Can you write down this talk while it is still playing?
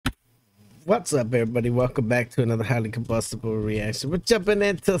What's up, everybody? Welcome back to another highly combustible reaction. We're jumping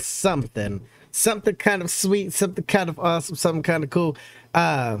into something kind of sweet, something kind of awesome, something kind of cool.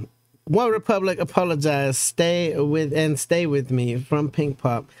 OneRepublic apologize, stay with me from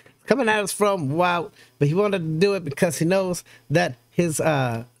Pinkpop. Coming at us from Wow, but he wanted to do it because he knows that his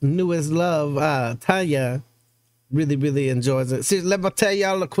newest love, Tanya, really enjoys it. Seriously, let me tell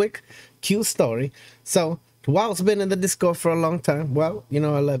y'all a quick cute story. So Wow's been in the Discord for a long time. Well, you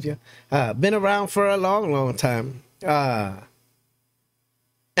know I love you. Been around for a long time. And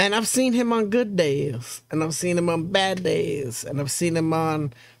I've seen him on good days, and I've seen him on bad days, and I've seen him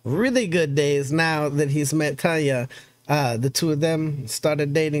on really good days now that he's met Tanya. The two of them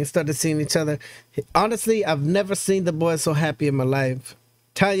started dating, started seeing each other. Honestly, I've never seen the boy so happy in my life.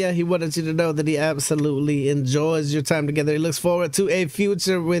 Tanya, he wanted you to know that he absolutely enjoys your time together. He looks forward to a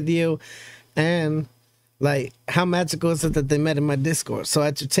future with you. And like, how magical is it that they met in my Discord? So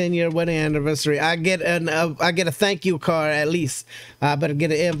at your 10-year wedding anniversary, I get a thank you card at least. I better get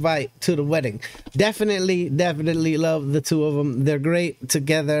an invite to the wedding. Definitely love the two of them. They're great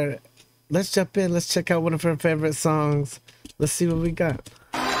together. Let's jump in. Let's check out one of her favorite songs. Let's see what we got.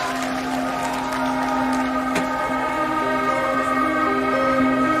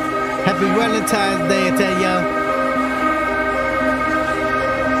 Happy Valentine's Day, I tell ya.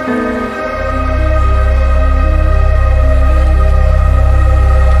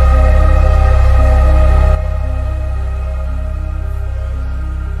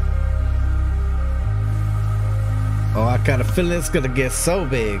 Oh, I kind of feel it's gonna get so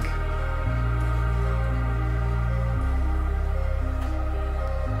big.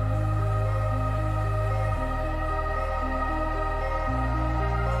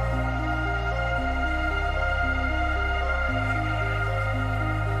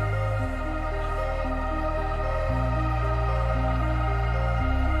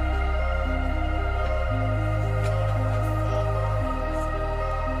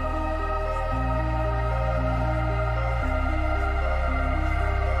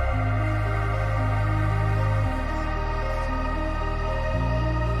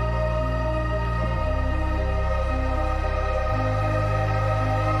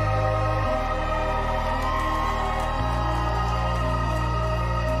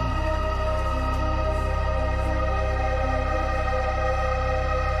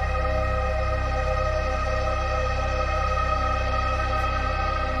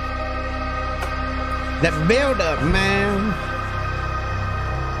 That build up, man.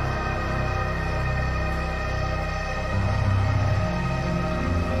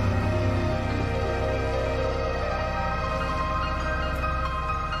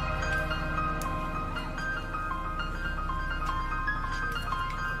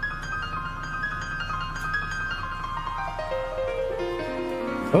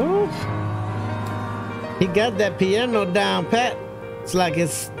 Oh, he got that piano down pat. It's like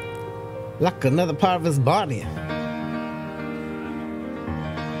another part of his body.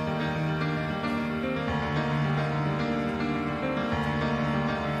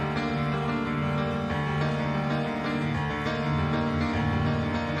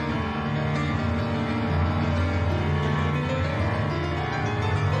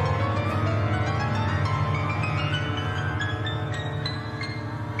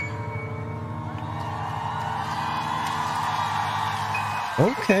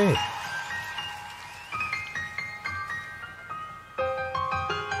 Okay.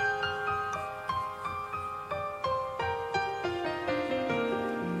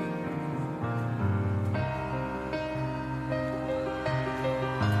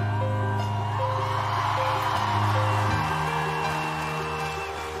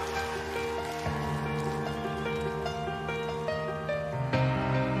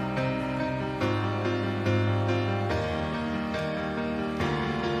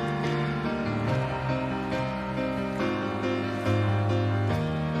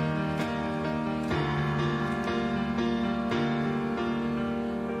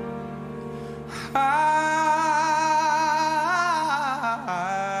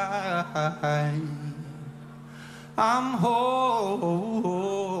 I'm holding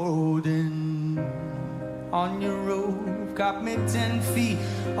on your rope, got me 10 feet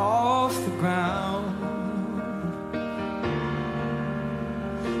off the ground.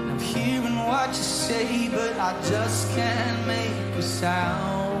 I'm hearing what you say, but I just can't make a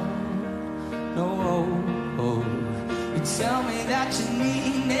sound. No, you tell me that you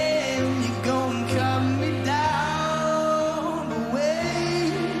need it, and you go and cut me down the way.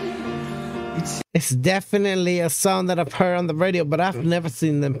 It's definitely a song that I've heard on the radio, but I've never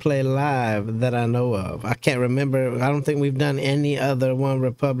seen them play live that I know of. I can't remember. I don't think we've done any other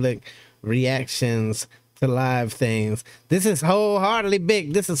OneRepublic reactions to live things. This is wholeheartedly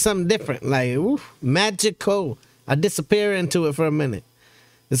big. This is something different. Like, ooh, magical. I disappear into it for a minute.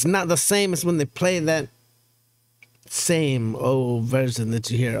 It's not the same as when they play that same old version that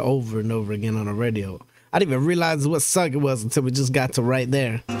you hear over and over again on the radio. I didn't even realize what song it was until we just got to right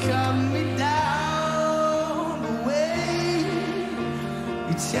there. Cut me down the way.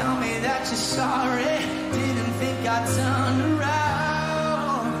 You tell me that you're sorry. Didn't think I'd turn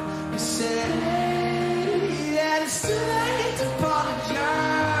around. You say that it's too late to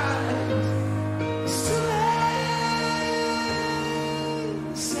apologize. It's too late.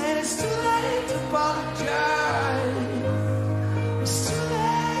 You said it's too late to apologize. It's too late.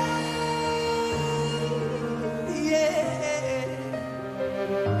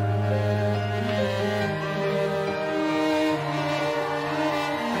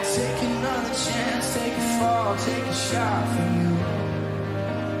 Take another chance, take a fall, take a shot for you.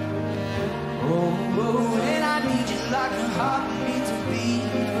 Oh, oh, and I need you like a heart needs to beat,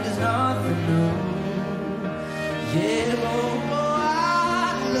 but there's nothing new. Yeah, oh, oh,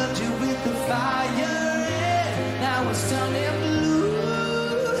 I loved you with the fire, yeah. Now it's turning blue.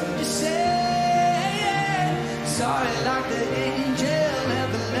 You say, sorry like the angel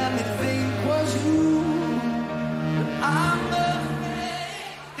never let me think was you. But I'm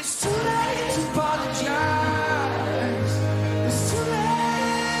afraid it's too late to apologize. It's too late.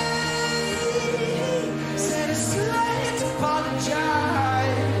 Said it's too late to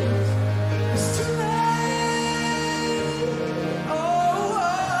apologize. It's too late. Oh,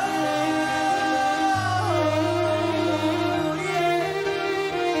 oh, yeah.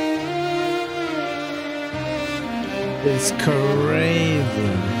 It's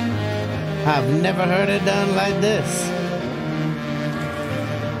crazy. I've never heard it done like this.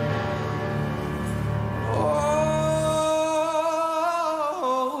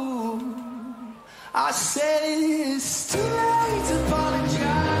 I said it's too late to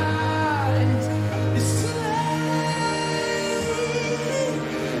apologize. It's too late.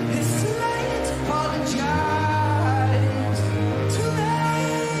 It's too late to apologize. Too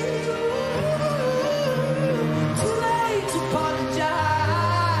late. Too late to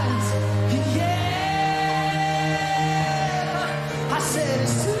apologize. Yeah. I said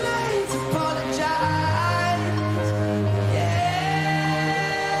it's too late to apologize.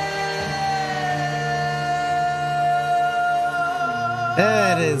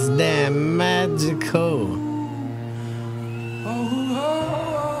 That is damn magical.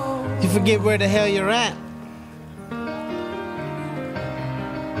 You forget where the hell you're at.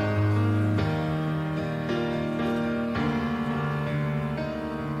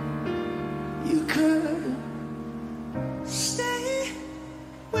 You could stay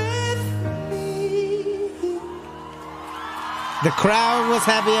with me. The crowd was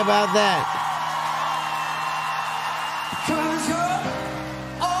happy about that. 'Cause you're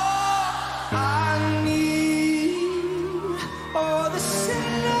all I need. Oh, the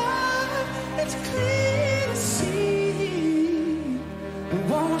sinner, it's clear to see.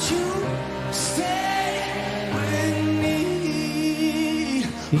 Won't you stay with me?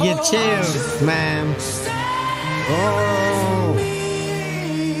 You get chills, man. Oh.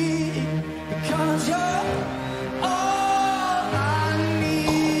 Because you're all I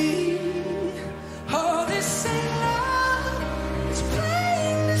need. Oh, this ain't love, it's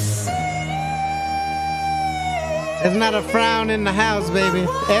plain to see. There's not a frown in the house, baby.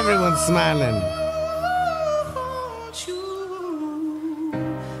 Everyone's smiling. Won't you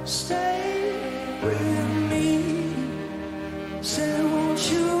stay with me? Say,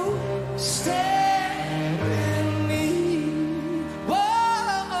 won't you stay with me?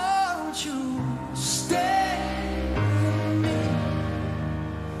 Won't you stay with me?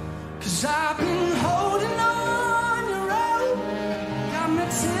 'Cause I've been holding on your rope, got me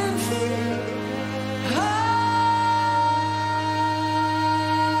 10 feet high.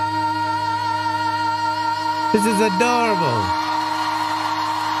 This is adorable.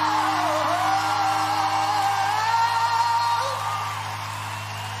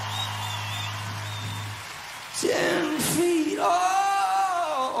 Feet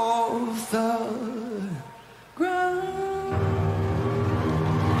off the ground.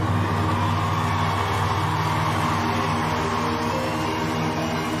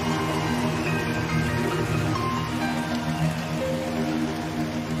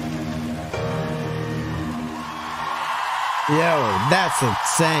 Yo, that's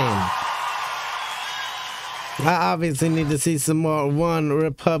insane. I obviously need to see some more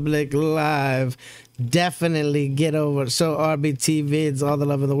OneRepublic live. Definitely get over, show RBT vids, all the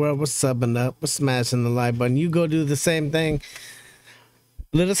love in the world. We're subbing up, we're smashing the like button. You go do the same thing.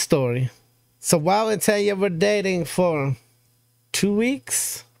 Little story. So while and Tanya were dating for 2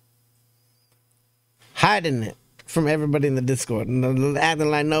 weeks, hiding it from everybody in the Discord,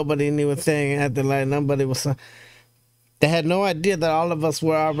 acting like nobody knew a thing, acting like nobody was. They had no idea that all of us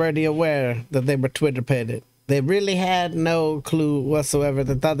were already aware that they were Twitter pated. They really had no clue whatsoever.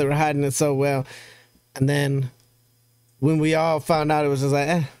 They thought they were hiding it so well. And then when we all found out, it was just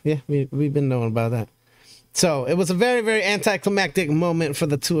like, yeah, we've been knowing about that. So it was a very, very anticlimactic moment for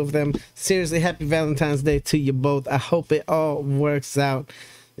the two of them. Seriously, happy Valentine's Day to you both. I hope it all works out.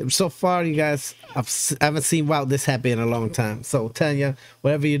 So far, you guys, I haven't seen WoW this happy in a long time. So Tanya,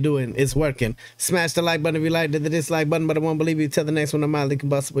 whatever you're doing, it's working. Smash the like button if you liked it, the dislike button, but I won't believe you. Till the next one, I'm mildly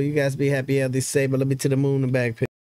combustible. You guys be happy, healthy, safe, but let me to the moon and back.